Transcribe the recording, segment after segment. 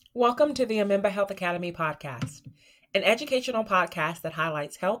Welcome to the Amemba Health Academy podcast, an educational podcast that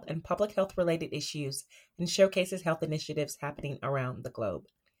highlights health and public health related issues and showcases health initiatives happening around the globe.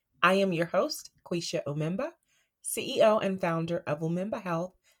 I am your host, Quisha Umemba, CEO and founder of Umemba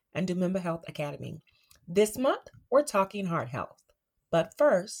Health and Umemba Health Academy. This month, we're talking heart health. But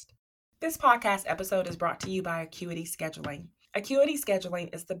first, this podcast episode is brought to you by Acuity Scheduling. Acuity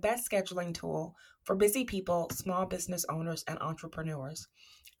Scheduling is the best scheduling tool for busy people, small business owners, and entrepreneurs.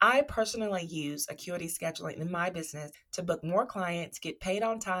 I personally use Acuity Scheduling in my business to book more clients, get paid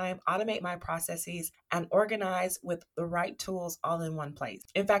on time, automate my processes, and organize with the right tools all in one place.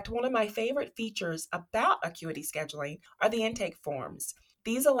 In fact, one of my favorite features about Acuity Scheduling are the intake forms.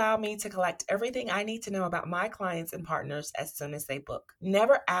 These allow me to collect everything I need to know about my clients and partners as soon as they book.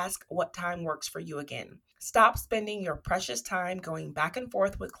 Never ask what time works for you again. Stop spending your precious time going back and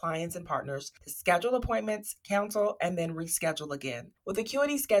forth with clients and partners to schedule appointments, cancel, and then reschedule again. With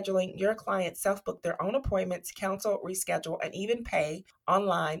Acuity Scheduling, your clients self-book their own appointments, cancel, reschedule, and even pay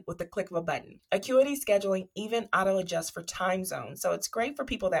online with the click of a button. Acuity Scheduling even auto-adjusts for time zones, so it's great for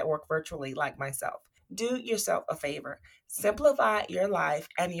people that work virtually like myself. Do yourself a favor. Simplify your life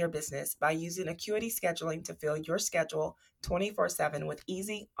and your business by using Acuity Scheduling to fill your schedule 24/7 with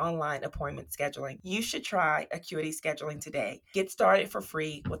easy online appointment scheduling. You should try Acuity Scheduling today. Get started for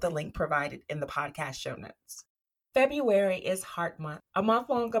free with the link provided in the podcast show notes. February is Heart Month, a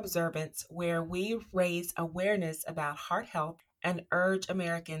month-long observance where we raise awareness about heart health and urge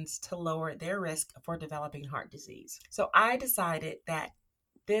Americans to lower their risk for developing heart disease. So I decided that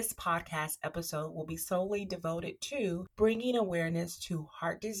this podcast episode will be solely devoted to bringing awareness to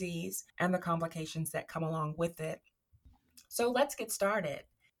heart disease and the complications that come along with it. So let's get started.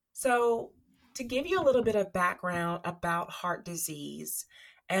 So to give you a little bit of background about heart disease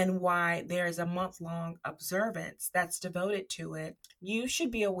and why there is a month-long observance that's devoted to it, you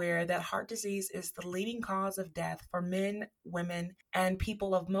should be aware that heart disease is the leading cause of death for men, women, and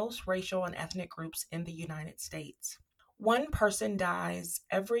people of most racial and ethnic groups in the United States. One person dies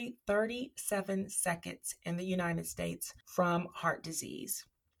every 37 seconds in the United States from heart disease.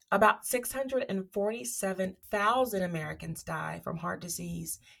 About 647,000 Americans die from heart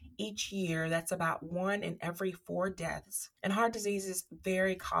disease each year. That's about 1 in every 4 deaths. And heart disease is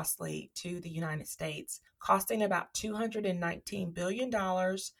very costly to the United States, costing about $219 billion,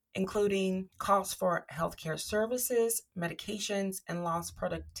 including costs for healthcare services, medications, and lost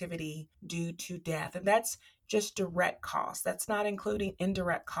productivity due to death. And that's just direct costs. That's not including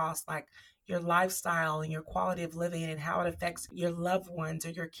indirect costs like your lifestyle and your quality of living and how it affects your loved ones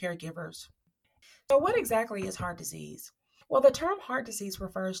or your caregivers. So what exactly is heart disease? Well, the term heart disease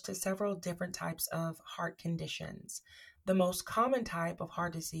refers to several different types of heart conditions. The most common type of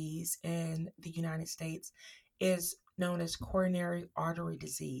heart disease in the United States is known as coronary artery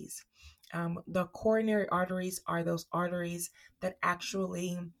disease. The coronary arteries are those arteries that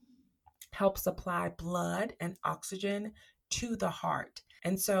actually help supply blood and oxygen to the heart.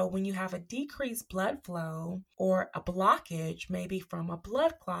 And so when you have a decreased blood flow or a blockage, maybe from a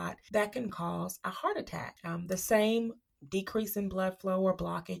blood clot, that can cause a heart attack. The same decrease in blood flow or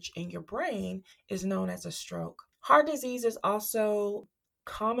blockage in your brain is known as a stroke. Heart disease is also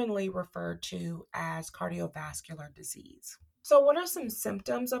commonly referred to as cardiovascular disease. So what are some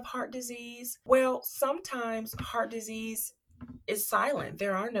symptoms of heart disease? Well, sometimes heart disease is silent.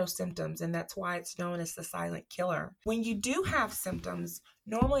 There are no symptoms, and that's why it's known as the silent killer. When you do have symptoms,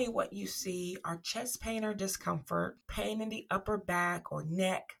 normally what you see are chest pain or discomfort, pain in the upper back or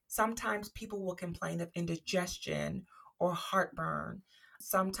neck. Sometimes people will complain of indigestion or heartburn.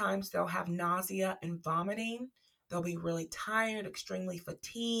 Sometimes they'll have nausea and vomiting. They'll be really tired, extremely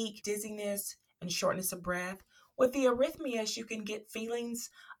fatigued, dizziness, and shortness of breath. With the arrhythmias, you can get feelings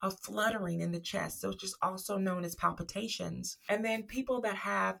of fluttering in the chest, which is also known as palpitations. And then people that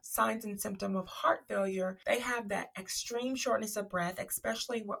have signs and symptoms of heart failure, they have that extreme shortness of breath,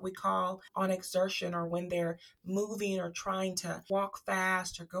 especially what we call on exertion or when they're moving or trying to walk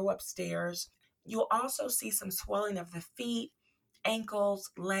fast or go upstairs. You'll also see some swelling of the feet, ankles,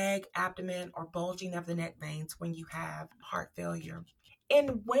 leg, abdomen, or bulging of the neck veins when you have heart failure.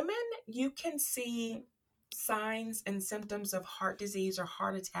 In women, you can see signs and symptoms of heart disease or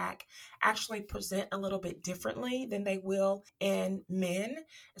heart attack actually present a little bit differently than they will in men.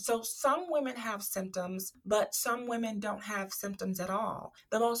 So some women have symptoms, but some women don't have symptoms at all.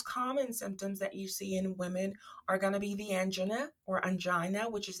 The most common symptoms that you see in women are going to be the angina,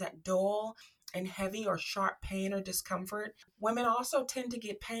 which is that dull and heavy or sharp pain or discomfort. Women also tend to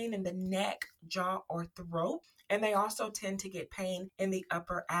get pain in the neck, jaw, or throat. And they also tend to get pain in the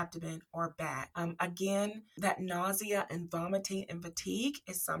upper abdomen or back. Again, that nausea and vomiting and fatigue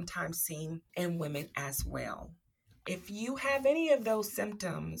is sometimes seen in women as well. If you have any of those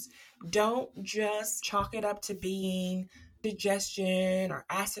symptoms, don't just chalk it up to being digestion or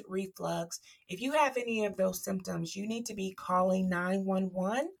acid reflux. If you have any of those symptoms, you need to be calling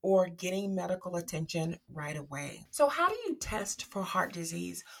 911 or getting medical attention right away. So, how do you test for heart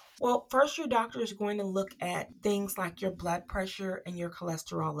disease? Well, first, your doctor is going to look at things like your blood pressure and your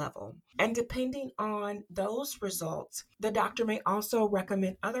cholesterol level. And depending on those results, the doctor may also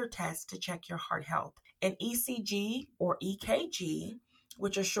recommend other tests to check your heart health. An ECG or EKG,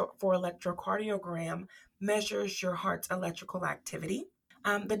 which is short for electrocardiogram, measures your heart's electrical activity.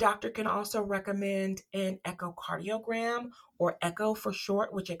 The doctor can also recommend an echocardiogram, or echo for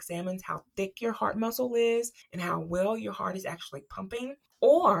short, which examines how thick your heart muscle is and how well your heart is actually pumping.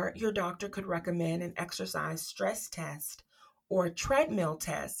 Or your doctor could recommend an exercise stress test or a treadmill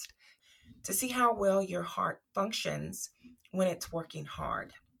test to see how well your heart functions when it's working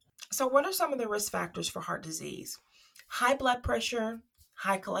hard. So, what are some of the risk factors for heart disease? High blood pressure,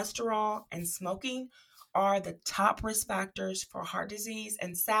 high cholesterol, and smoking are the top risk factors for heart disease.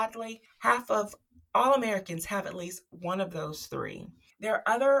 And sadly, half of all Americans have at least one of those three. There are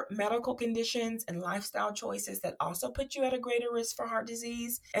other medical conditions and lifestyle choices that also put you at a greater risk for heart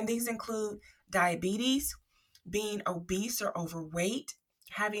disease. And these include diabetes, being obese or overweight,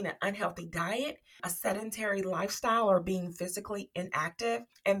 having an unhealthy diet, a sedentary lifestyle or being physically inactive,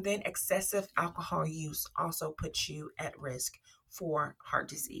 and then excessive alcohol use also puts you at risk for heart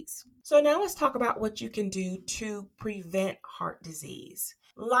disease. So now let's talk about what you can do to prevent heart disease.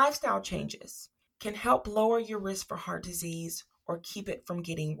 Lifestyle changes can help lower your risk for heart disease or keep it from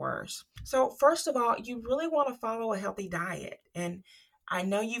getting worse. So first of all, you really want to follow a healthy diet. And I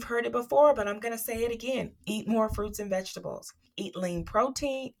know you've heard it before, but I'm going to say it again. Eat more fruits and vegetables. Eat lean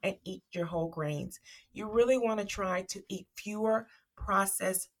protein and eat your whole grains. You really want to try to eat fewer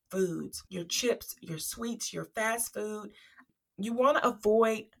processed foods, your chips, your sweets, your fast food. You want to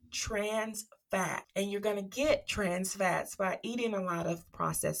avoid trans fat, and you're going to get trans fats by eating a lot of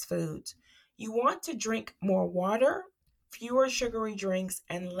processed foods. You want to drink more water, fewer sugary drinks,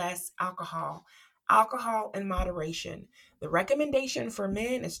 and less alcohol. Alcohol in moderation. The recommendation for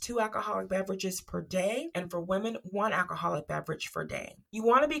men is 2 alcoholic beverages per day, and for women, 1 alcoholic beverage per day. You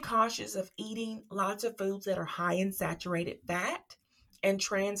want to be cautious of eating lots of foods that are high in saturated fat and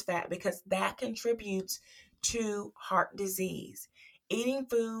trans fat, because that contributes to heart disease. Eating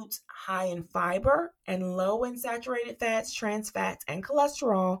foods high in fiber and low in saturated fats, trans fats, and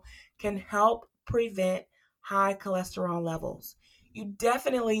cholesterol can help prevent high cholesterol levels. You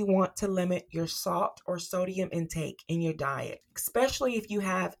definitely want to limit your salt or sodium intake in your diet, especially if you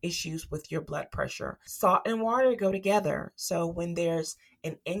have issues with your blood pressure. Salt and water go together. So when there's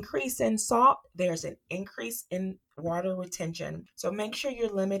an increase in salt, there's an increase in water retention. So make sure you're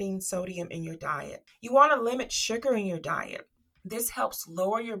limiting sodium in your diet. You want to limit sugar in your diet. This helps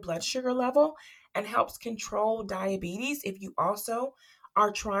lower your blood sugar level and helps control diabetes if you also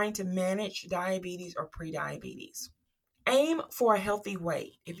are trying to manage diabetes or prediabetes. Aim for a healthy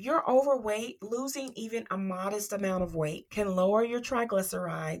weight. If you're overweight, losing even a modest amount of weight can lower your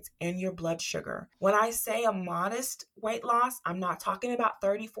triglycerides and your blood sugar. When I say a modest weight loss, I'm not talking about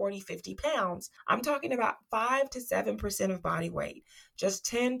 30, 40, 50 pounds. I'm talking about 5 to 7% of body weight, just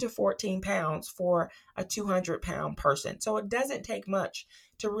 10 to 14 pounds for a 200-pound person. So it doesn't take much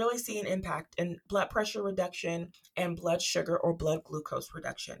to really see an impact in blood pressure reduction and blood sugar or blood glucose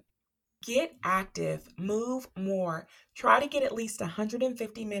reduction. Get active, move more. Try to get at least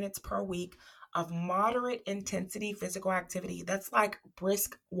 150 minutes per week of moderate intensity physical activity. That's like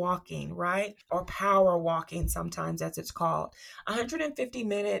brisk walking, right? Or power walking sometimes, as it's called. 150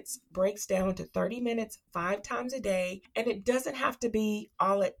 minutes breaks down to 30 minutes 5 times a day, and it doesn't have to be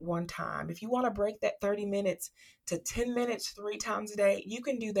all at one time. If you want to break that 30 minutes to 10 minutes 3 times a day, you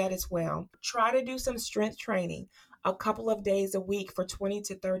can do that as well. Try to do some strength training a couple of days a week for 20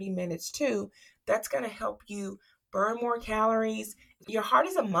 to 30 minutes too. That's going to help you burn more calories. Your heart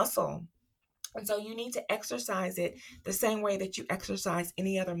is a muscle, and so you need to exercise it the same way that you exercise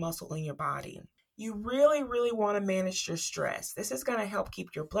any other muscle in your body. You really, really want to manage your stress. This is going to help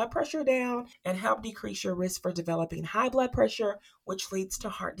keep your blood pressure down and help decrease your risk for developing high blood pressure, which leads to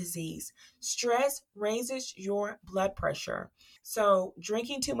heart disease. Stress raises your blood pressure. So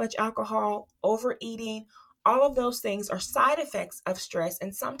drinking too much alcohol, overeating, all of those things are side effects of stress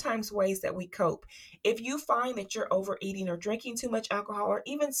and sometimes ways that we cope. If you find that you're overeating or drinking too much alcohol or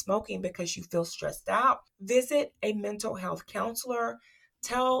even smoking because you feel stressed out, visit a mental health counselor.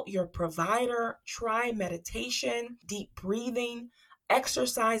 Tell your provider, try meditation, deep breathing,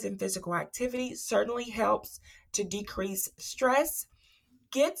 exercise, and physical activity certainly helps to decrease stress.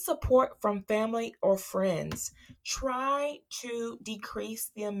 Get support from family or friends. Try to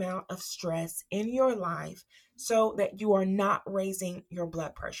decrease the amount of stress in your life so that you are not raising your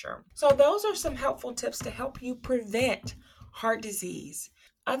blood pressure. So, those are some helpful tips to help you prevent heart disease.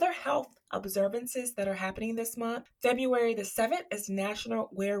 Other health observances that are happening this month: February the 7th is National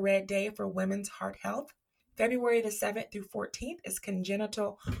Wear Red Day for Women's Heart Health. February the 7th through 14th is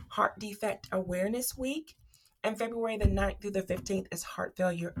Congenital Heart Defect Awareness Week. And February the 9th through the 15th is Heart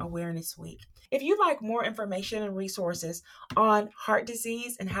Failure Awareness Week. If you'd like more information and resources on heart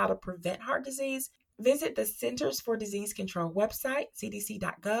disease and how to prevent heart disease, visit the Centers for Disease Control website,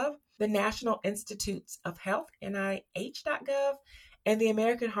 cdc.gov, the National Institutes of Health, NIH.gov, and the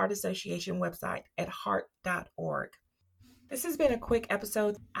American Heart Association website at heart.org. This has been a quick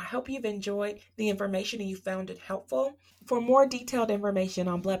episode. I hope you've enjoyed the information and you found it helpful. For more detailed information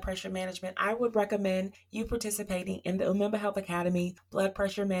on blood pressure management, I would recommend you participating in the Umemba Health Academy Blood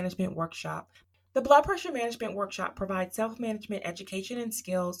Pressure Management Workshop. The Blood Pressure Management Workshop provides self-management education and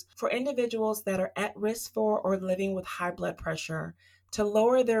skills for individuals that are at risk for or living with high blood pressure to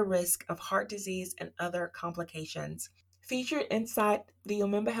lower their risk of heart disease and other complications. Featured inside the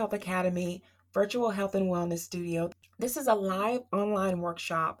Umemba Health Academy Virtual Health and Wellness Studio, this is a live online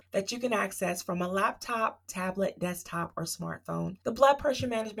workshop that you can access from a laptop, tablet, desktop, or smartphone. The Blood Pressure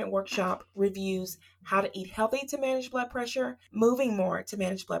Management Workshop reviews how to eat healthy to manage blood pressure, moving more to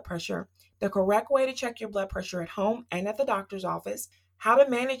manage blood pressure, the correct way to check your blood pressure at home and at the doctor's office, how to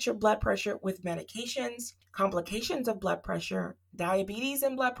manage your blood pressure with medications, complications of blood pressure, diabetes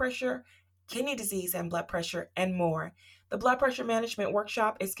and blood pressure, kidney disease and blood pressure, and more. The Blood Pressure Management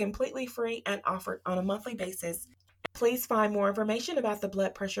Workshop is completely free and offered on a monthly basis. Please find more information about the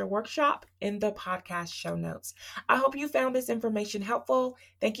Blood Pressure Workshop in the podcast show notes. I hope you found this information helpful.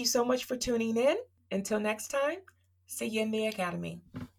 Thank you so much for tuning in. Until next time, see you in the Academy.